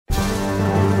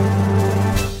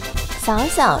小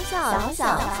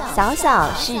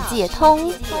小世界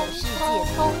通。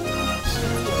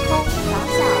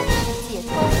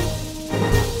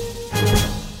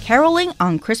Caroling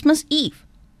on Christmas Eve，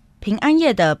 平安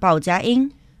夜的报佳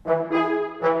音。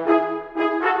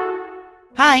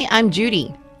Hi, I'm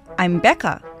Judy. I'm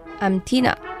Becca. I'm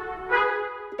Tina.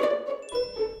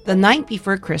 The night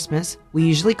before Christmas, we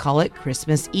usually call it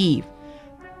Christmas Eve.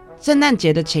 圣诞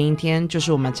节的前一天就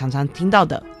是我们常常听到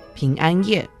的平安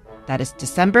夜 That is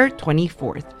December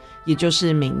 24th, 也就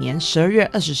是每年12月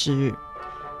24日。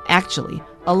Actually,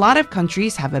 a lot of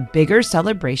countries have a bigger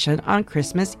celebration on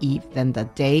Christmas Eve than the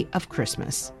day of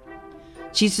Christmas.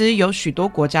 其实有许多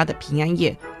国家的平安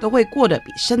夜都会过得比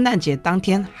圣诞节当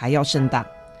天还要盛大。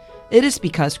It is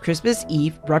because Christmas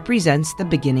Eve represents the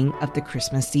beginning of the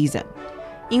Christmas season.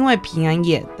 因为平安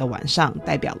夜的晚上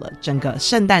代表了整个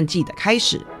圣诞季的开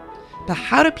始。But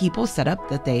how do people set up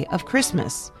the day of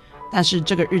Christmas? 但是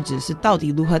这个日子是到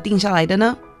底如何定下来的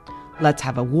呢？ Let's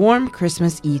have a warm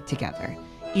Christmas Eve together.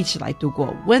 一起来度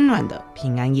过温暖的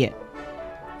平安夜。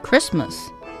 Christmas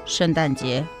圣诞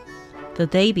节， The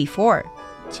day before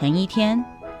前一天，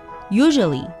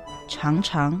 Usually 常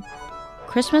常，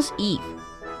 Christmas Eve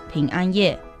平安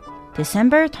夜，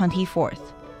 December 24th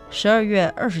 12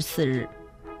月24日，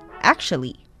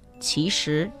 Actually 其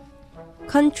实，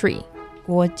 Country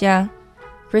国家，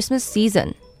 Christmas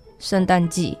season 圣诞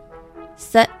季，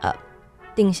 Set up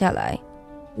定下来，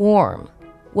 Warm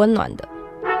温暖的。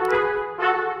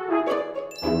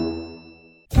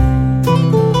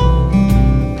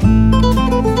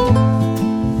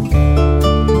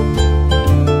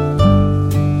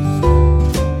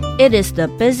It is the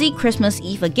busy Christmas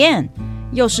Eve again.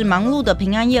 又是忙碌的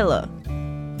平安夜了。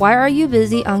 Why are you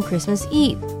busy on Christmas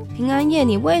Eve? 平安夜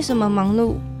你为什么忙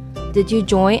碌？ Did you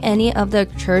join any of the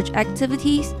church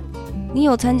activities? 你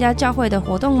有参加教会的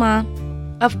活动吗？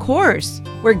 Of course,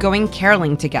 we're going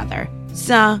caroling together.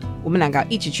 是啊，我们两个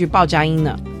一起去报佳音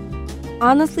呢。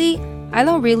 Honestly, I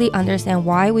don't really understand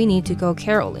why we need to go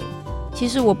caroling. 其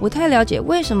實我不太了解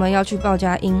為什麼要去報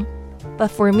佳音。But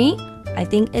for me, I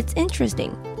think it's interesting.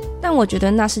 但我覺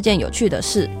得那是件有趣的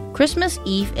事。 Christmas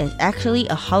Eve is actually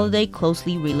a holiday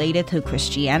closely related to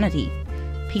Christianity.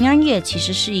 平安夜其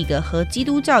實是一個和基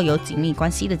督教有緊密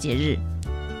關係的節日。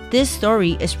This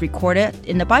story is recorded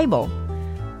in the Bible.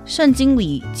 聖經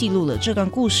裡記錄了這段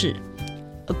故事。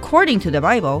According to the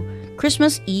Bible,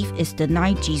 Christmas Eve is the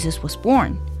night Jesus was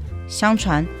born. 相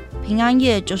傳，平安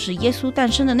夜就是耶穌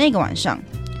誕生的那個晚上。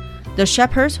The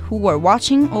shepherds who were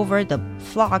watching over the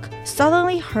flock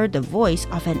suddenly heard the voice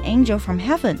of an angel from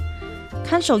heaven.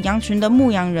 看守羊群的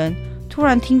牧羊人突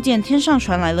然聽見天上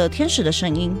傳來了天使的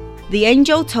聲音。The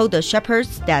angel told the shepherds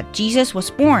that Jesus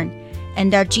was born, and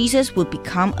that Jesus would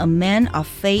become a man of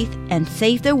faith and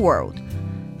save the world.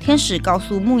 天使告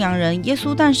訴牧羊人耶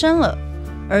穌誕生了，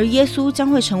而耶穌將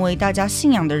會成為大家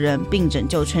信仰的人，並拯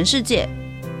救全世界。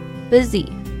Busy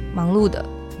忙碌的，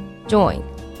 Join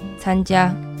參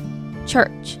加，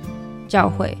 Church 教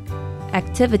會，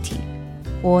 Activity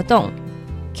活動，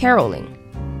 Caroling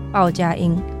報佳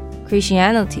音，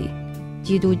 Christianity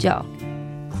基督教，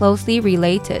 Closely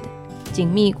related 緊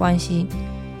密關係，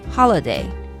 Holiday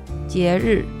節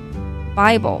日，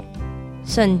 Bible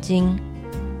聖經，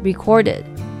 Recorded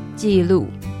記錄，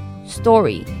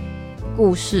 Story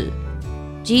故事，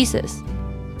 Jesus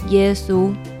耶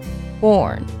穌，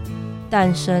 Born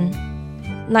誕生，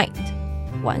 Night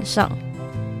晚上，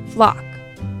 Flock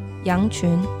羊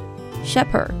群，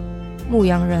 Shepherd 牧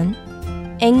羊人，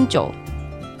 Angel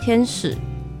天使，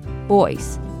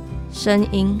 Voice 聲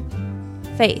音，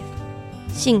 Faith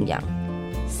信仰，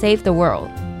 Save the world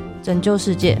拯救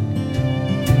世界。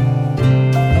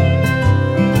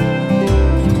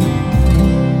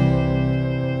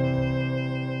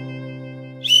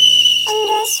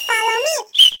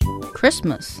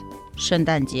Christmas 聖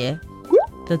誕節，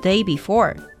 The day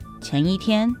before 前一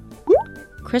天，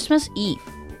 Christmas Eve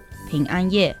平安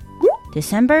夜，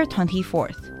 December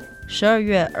 24th 12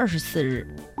月24日，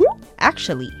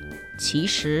 Actually 其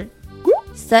實，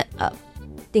 Set up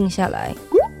定下來，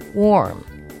 Warm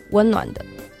溫暖的，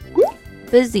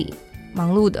 Busy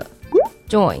忙碌的，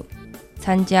 Join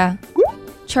參加，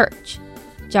 Church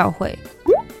教會，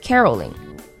 Caroling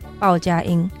報佳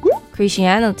音，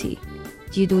 Christianity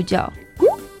基督教，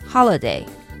 Holiday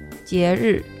節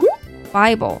日，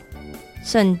 Bible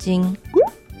聖經，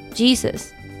 Jesus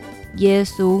耶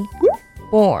穌，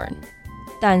 Born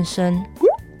誕生，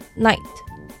 Night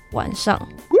晚上，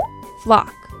 Flock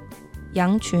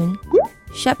羊群，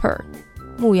 Shepherd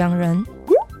牧羊人，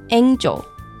 Angel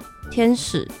天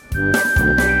使。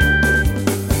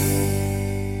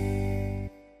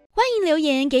迎留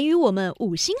言给予我们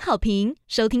5星好评。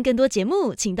收听更多节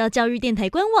目，请到教育电台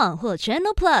官网或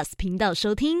Channel Plus 频道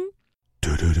收听。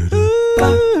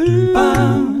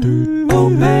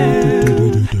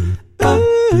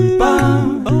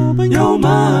Open your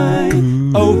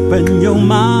mind, open your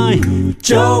mind，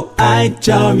 就爱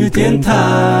教育电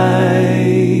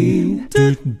台。